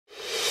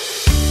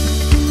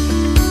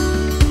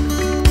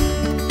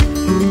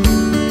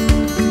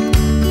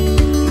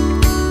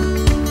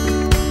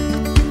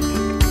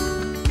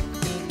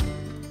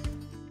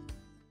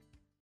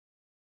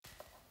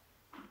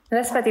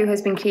This video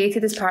has been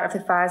created as part of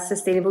the FAS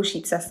Sustainable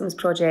Sheep Systems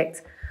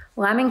project.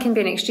 Lambing can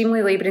be an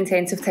extremely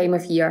labour-intensive time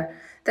of year.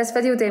 This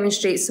video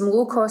demonstrates some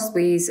low-cost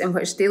ways in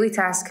which daily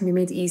tasks can be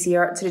made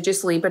easier to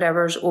reduce labour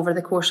hours over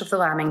the course of the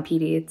lambing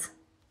period.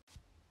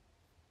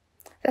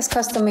 This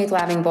custom-made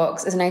lambing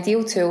box is an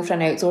ideal tool for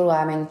an outdoor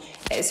lambing.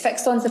 It is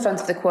fixed onto the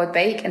front of the quad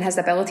bike and has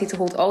the ability to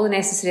hold all the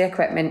necessary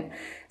equipment,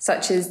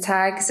 such as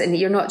tags and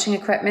ear notching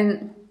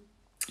equipment,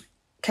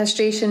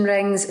 castration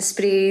rings,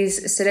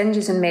 sprays,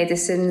 syringes and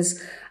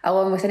medicines,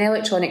 along with an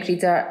electronic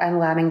reader and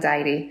lambing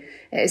diary.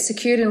 It is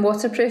secure and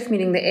waterproof,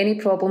 meaning that any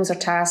problems or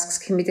tasks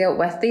can be dealt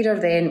with there or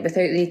then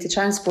without the need to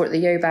transport the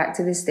yow back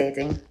to the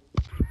steading.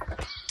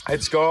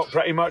 It's got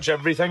pretty much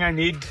everything I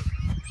need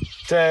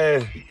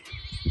to,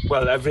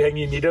 well, everything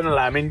you need on a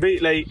lambing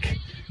beat. Like,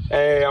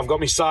 I've got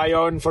my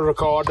scion for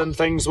recording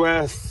things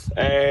with.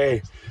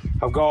 I've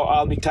got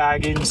all my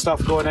tagging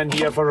stuff going in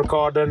here for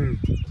recording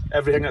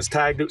everything that's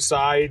tagged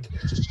outside.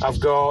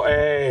 I've got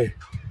a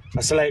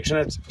selection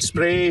of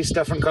sprays,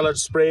 different coloured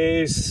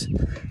sprays,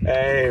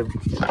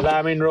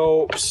 lambing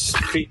ropes,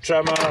 feet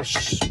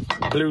trimmers,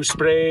 blue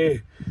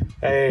spray,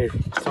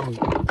 some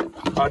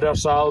other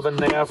salve in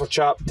there for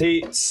chapped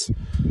teats.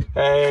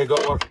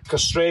 Got our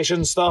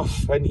castration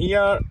stuff in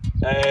here,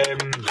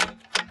 bit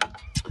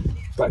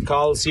of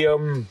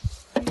calcium,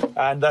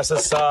 and this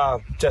is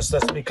just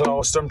this me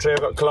colostrum tray. I've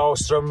got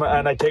colostrum,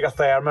 and I take a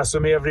thermos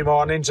with me every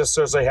morning just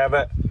so as I have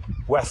it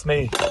with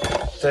me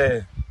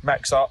to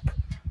mix up.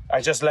 I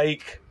just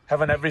like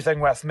having everything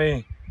with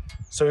me,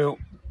 so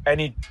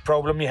any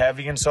problem you have,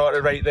 you can sort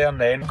it right there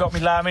and then. I've got my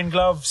lambing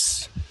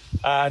gloves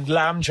and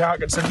lamb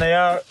jackets in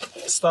there,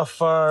 stuff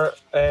for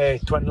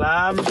twin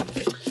lamb,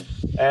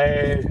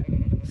 bit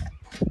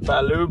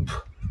of lube,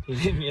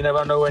 you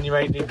never know when you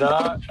might need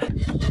that.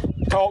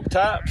 Top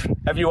tip,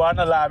 if you want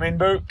a lambing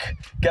book,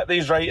 get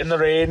these right in the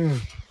rain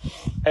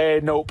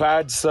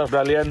notepads, they're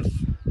brilliant.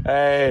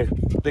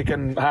 They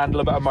can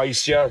handle a bit of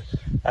moisture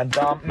and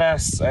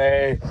dampness.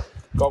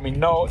 Got me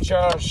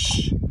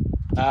notchers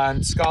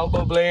and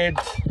scalpel blade,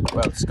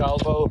 well,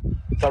 scalpel,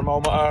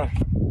 thermometer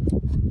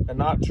in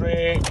that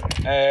tray.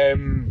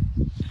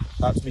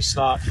 That's my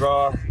snack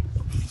drawer,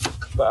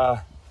 bit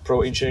of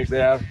protein shake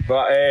there.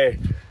 But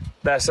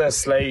this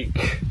is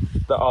like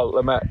the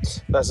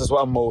ultimate. This is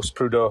what I'm most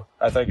proud of.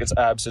 I think it's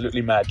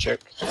absolutely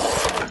magic.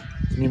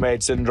 My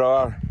medicine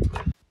drawer.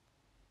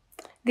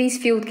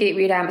 These field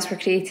gateway ramps were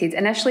created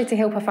initially to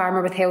help a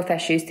farmer with health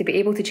issues to be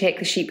able to check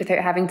the sheep without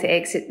having to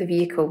exit the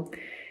vehicle.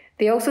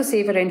 They also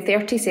save around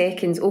 30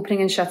 seconds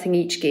opening and shutting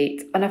each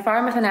gate. On a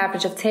farm with an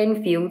average of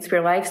 10 fields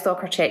where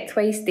livestock are checked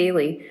twice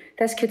daily,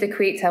 this could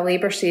equate to a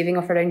labour saving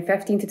of around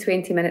 15 to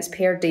 20 minutes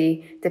per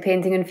day,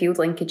 depending on field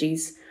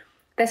linkages.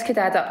 This could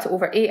add up to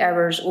over 8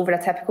 hours over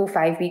a typical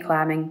 5-week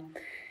lambing.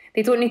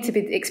 They don't need to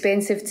be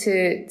expensive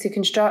to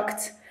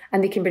construct,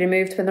 and they can be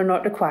removed when they're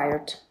not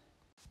required.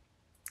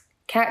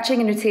 Catching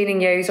and retaining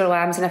yows or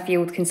lambs in a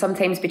field can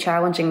sometimes be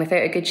challenging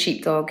without a good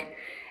sheepdog.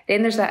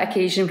 Then there's that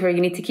occasion where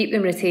you need to keep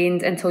them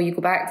retained until you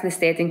go back to the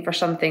steading for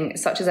something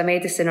such as a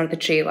medicine or the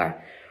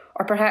trailer.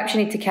 Or perhaps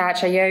you need to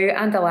catch a yow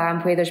and a lamb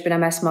where there's been a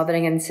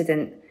mismothering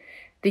incident.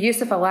 The use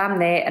of a lamb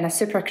net and a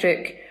super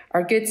crook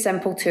are good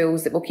simple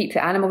tools that will keep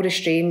the animal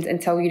restrained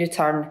until you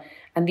return,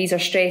 and these are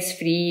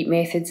stress-free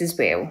methods as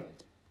well.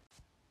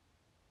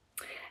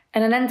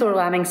 In an indoor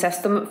lambing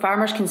system,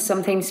 farmers can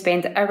sometimes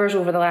spend hours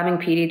over the lambing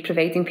period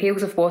providing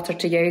pails of water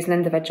to yows in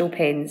individual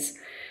pens.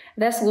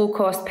 This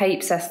low-cost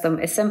pipe system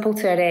is simple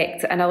to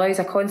erect and allows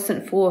a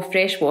constant flow of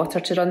fresh water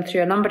to run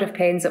through a number of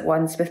pens at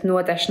once with no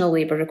additional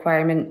labour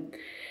requirement.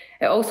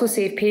 It also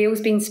saves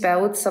pails being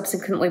spilled,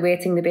 subsequently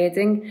wetting the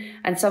bedding,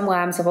 and some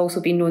lambs have also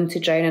been known to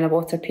drown in a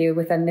water pail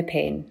within the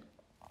pen.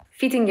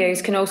 Feeding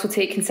yows can also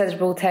take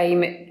considerable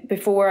time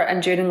before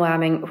and during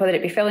lambing, whether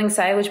it be filling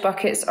silage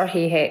buckets or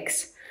hay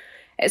hecks.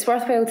 It's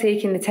worthwhile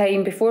taking the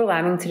time before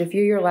lambing to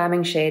review your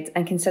lambing shed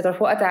and consider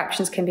what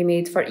adaptations can be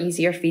made for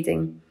easier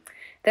feeding.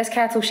 This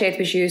cattle shed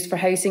was used for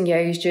housing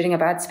yows during a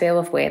bad spell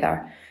of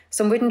weather.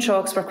 Some wooden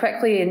troughs were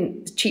quickly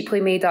and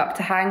cheaply made up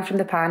to hang from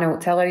the panel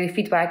to allow the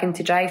feed wagon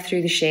to drive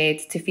through the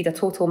shed to feed a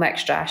total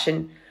mixed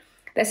ration.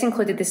 This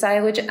included the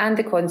silage and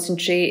the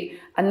concentrate,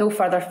 and no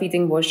further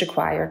feeding was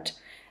required.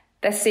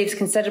 This saves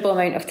considerable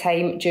amount of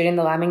time during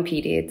the lambing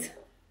period.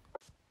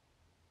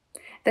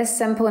 This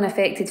simple and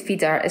effective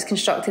feeder is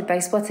constructed by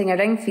splitting a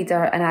ring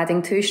feeder and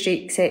adding 2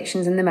 straight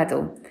sections in the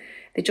middle.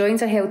 The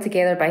joints are held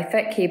together by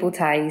thick cable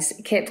ties,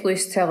 kept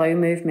loose to allow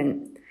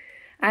movement.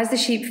 As the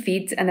sheep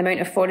feed and the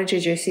amount of forage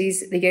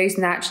reduces, the yows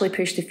naturally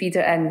push the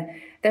feeder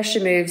in. This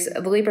removes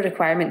the labour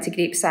requirement to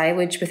grape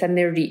silage within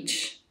their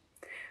reach,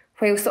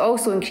 whilst it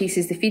also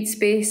increases the feed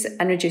space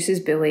and reduces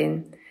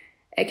bullying.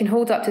 It can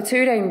hold up to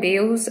 2 round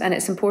bales, and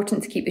it's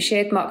important to keep the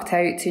shed mucked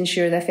out to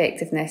ensure the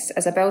effectiveness,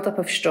 as a build-up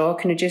of straw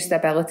can reduce the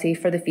ability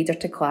for the feeder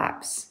to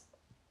collapse.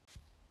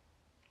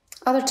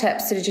 Other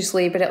tips to reduce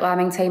labour at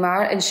lambing time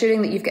are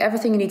ensuring that you've got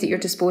everything you need at your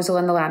disposal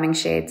in the lambing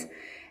shed.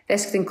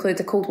 This could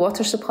include a cold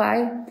water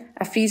supply,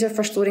 a freezer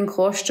for storing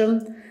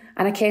colostrum,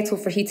 and a kettle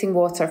for heating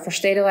water for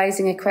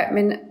sterilising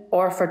equipment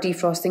or for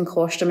defrosting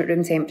colostrum at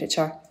room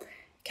temperature.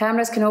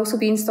 Cameras can also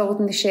be installed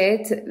in the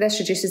shed. This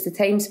reduces the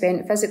time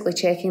spent physically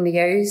checking the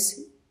ewes,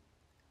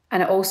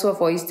 and it also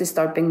avoids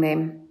disturbing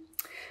them.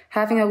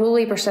 Having a low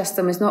labour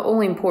system is not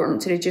only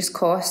important to reduce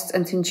costs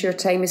and to ensure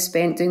time is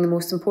spent doing the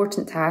most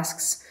important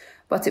tasks,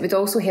 but it would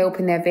also help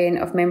in the event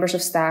of members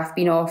of staff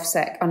being off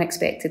sick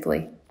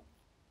unexpectedly.